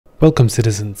Welcome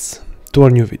citizens to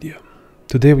our new video.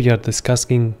 Today we are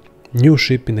discussing new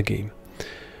ship in the game,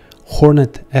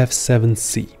 Hornet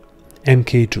F7C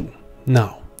Mk2.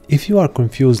 Now, if you are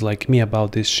confused like me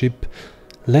about this ship,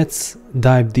 let's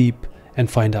dive deep and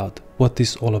find out what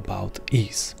this all about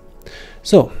is.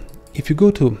 So, if you go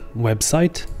to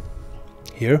website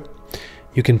here,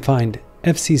 you can find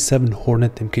FC7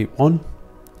 Hornet Mk1,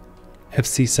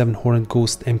 FC7 Hornet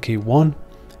Ghost Mk1,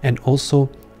 and also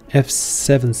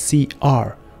F7C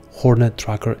Hornet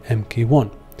Tracker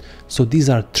Mk1. So these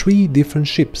are three different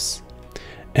ships.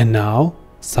 And now,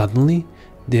 suddenly,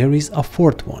 there is a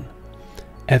fourth one,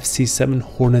 FC7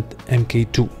 Hornet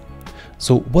Mk2.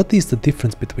 So what is the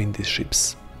difference between these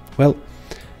ships? Well,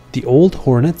 the old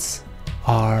Hornets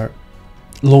are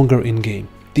longer in game.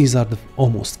 These are the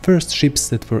almost first ships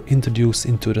that were introduced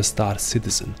into the Star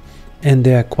Citizen, and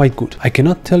they are quite good. I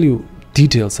cannot tell you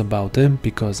details about them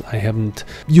because I haven't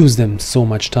used them so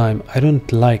much time. I don't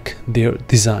like their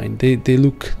design. They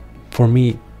look for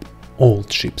me old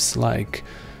ships, like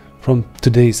from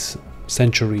today's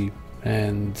century,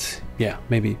 and yeah,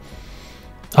 maybe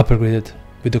upgraded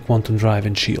with the quantum drive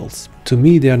and shields. To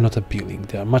me they are not appealing.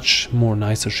 They are much more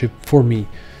nicer ship for me,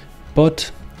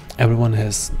 but everyone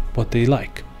has what they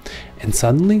like. And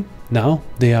suddenly now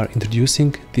they are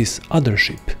introducing this other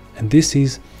ship, and this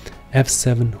is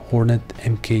F7 Hornet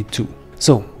Mk2.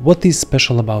 So what is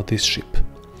special about this ship?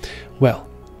 Well,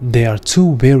 there are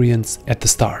two variants at the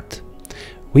start.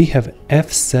 We have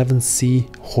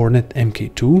F7C Hornet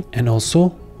Mk2, and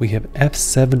also we have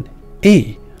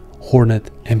F7A Hornet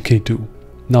Mk2.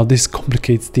 Now this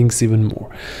complicates things even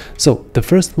more. So the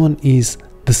first one is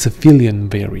the civilian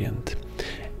variant,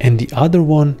 and the other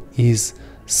one is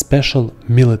special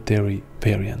military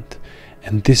variant.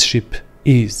 And this ship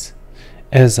is,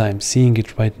 as I'm seeing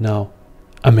it right now,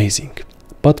 amazing.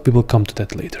 But we will come to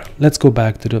that later. Let's go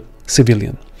back to the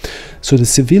civilian. So the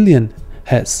civilian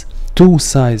has two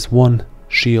size 1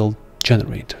 shield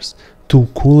generators, 2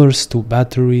 coolers, 2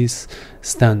 batteries,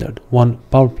 standard, 1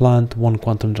 power plant, 1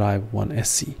 quantum drive, 1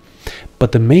 SC.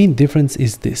 But the main difference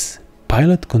is this: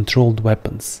 pilot controlled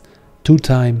weapons,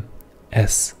 2x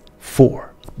S4.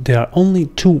 There are only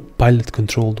 2 pilot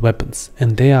controlled weapons,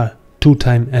 and they are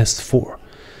 2x S4.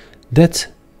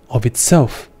 That of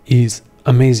itself is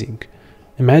amazing.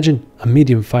 Imagine a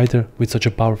medium fighter with such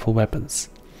a powerful weapons.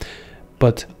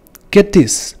 But get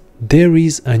this, there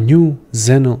is a new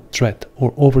Xeno threat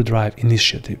or overdrive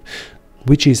initiative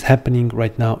which is happening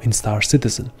right now in Star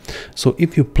Citizen. So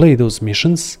if you play those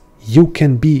missions, you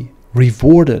can be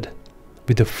rewarded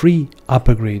with a free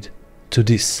upgrade to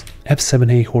this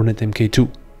F7A Hornet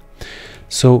Mk2.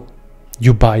 So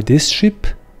you buy this ship,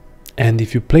 and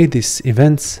if you play these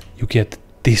events, you get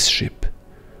this ship,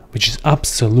 which is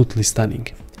absolutely stunning.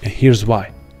 And here's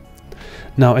why.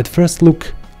 Now at first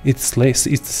look, it's the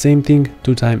same thing: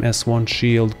 2x S1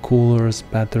 shield, coolers,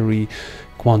 battery,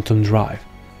 quantum drive.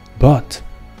 But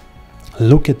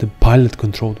look at the pilot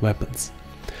controlled weapons: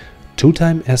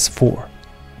 2x S4,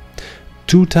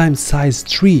 2x size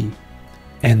 3,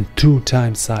 and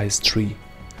 2x size 3.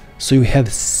 So you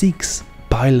have 6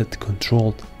 pilot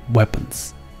controlled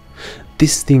weapons.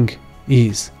 This thing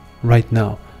is right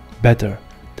now better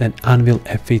than Anvil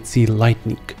F8C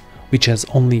Lightning, which has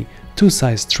only 2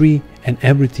 size 3 and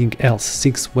everything else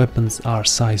 6 weapons are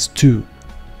size 2.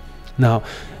 Now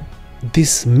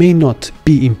this may not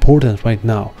be important right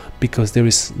now because there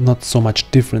is not so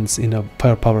much difference in a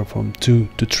firepower from 2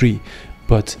 to 3,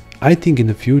 but I think in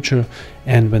the future,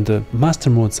 and when the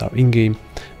master modes are in game,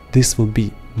 this will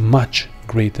be much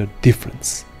greater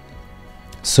difference.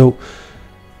 So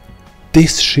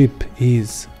this ship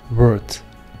is worth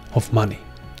of money,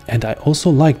 and I also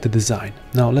like the design.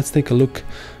 Now let's take a look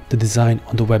the design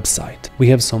on the website. We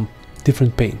have some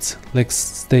different paints. Let's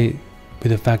stay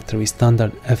with the factory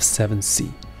standard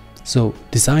F7C. So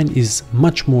design is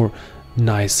much more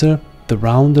nicer, the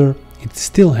rounder. It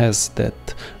still has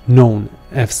that known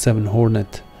F7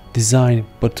 Hornet design,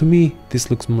 but to me this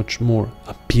looks much more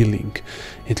appealing.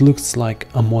 It looks like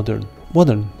a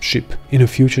modern ship in a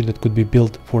future that could be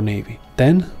built for Navy.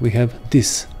 Then we have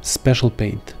this special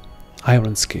paint,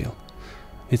 iron scale.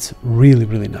 It's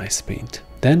really nice paint.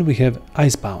 Then we have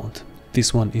Icebound.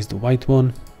 This one is the white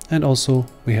one, and also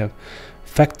we have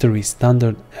factory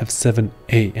standard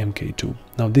F7A Mk2.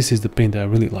 Now this is the paint that I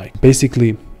really like.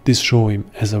 Basically this shows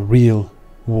him as a real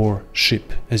war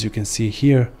ship. As you can see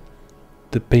here,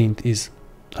 the paint is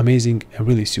amazing and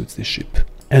really suits this ship.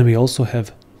 And we also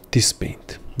have this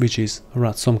paint, which is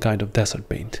some kind of desert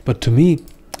paint. But to me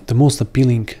the most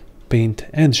appealing paint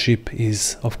and ship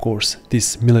is of course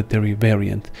this military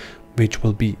variant, which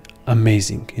will be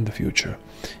amazing in the future.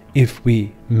 If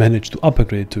we manage to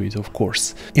upgrade to it, of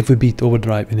course, if we beat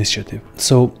Overdrive Initiative.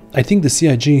 So I think the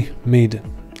CIG made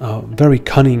a very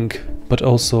cunning but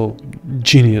also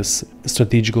genius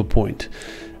strategical point.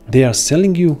 They are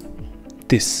selling you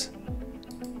this,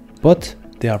 but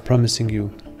they are promising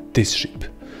you this ship.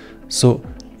 So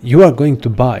you are going to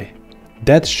buy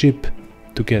that ship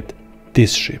to get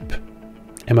this ship.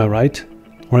 Am I right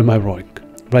or am I wrong?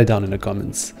 Write down in the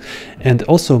comments. And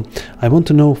also I want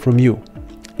to know from you,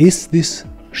 is this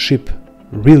ship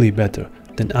really better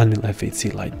than Anvil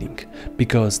F8C Lightning?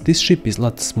 Because this ship is a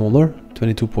lot smaller,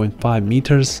 22.5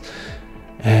 meters,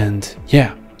 and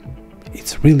yeah,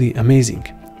 it's really amazing.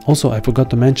 Also, I forgot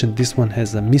to mention, this one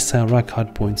has a missile rack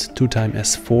hardpoints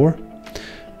 2xS4,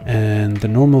 and the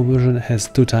normal version has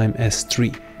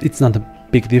 2xS3. It's not a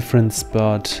big difference,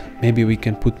 but maybe we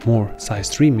can put more size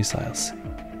 3 missiles.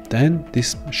 Then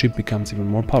this ship becomes even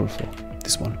more powerful,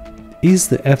 this one. Is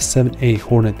the F7A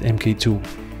Hornet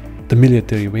Mk2, the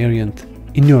military variant,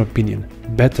 in your opinion,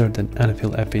 better than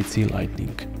Anvil F8C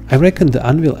Lightning? I reckon the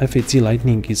Anvil F8C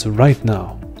Lightning is right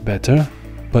now better,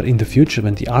 but in the future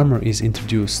when the armor is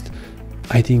introduced,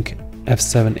 I think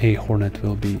F7A Hornet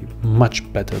will be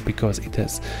much better because it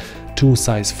has 2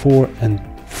 size 4 and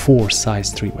 4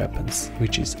 size 3 weapons,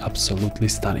 which is absolutely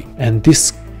stunning. And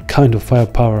this kind of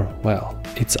firepower, well,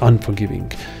 it's unforgiving.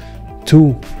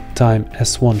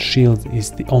 2xS1 shield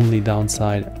is the only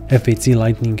downside. F8C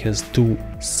Lightning has 2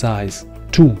 size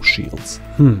 2 shields.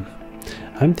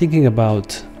 I'm thinking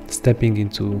about stepping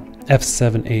into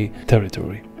F7A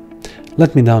territory.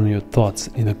 Let me know your thoughts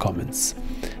in the comments.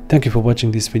 Thank you for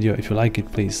watching this video. If you like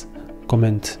it, please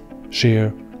comment,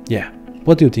 share. Yeah,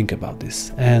 what do you think about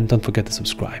this? And don't forget to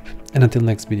subscribe. And until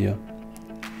next video,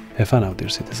 have fun out there,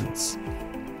 citizens.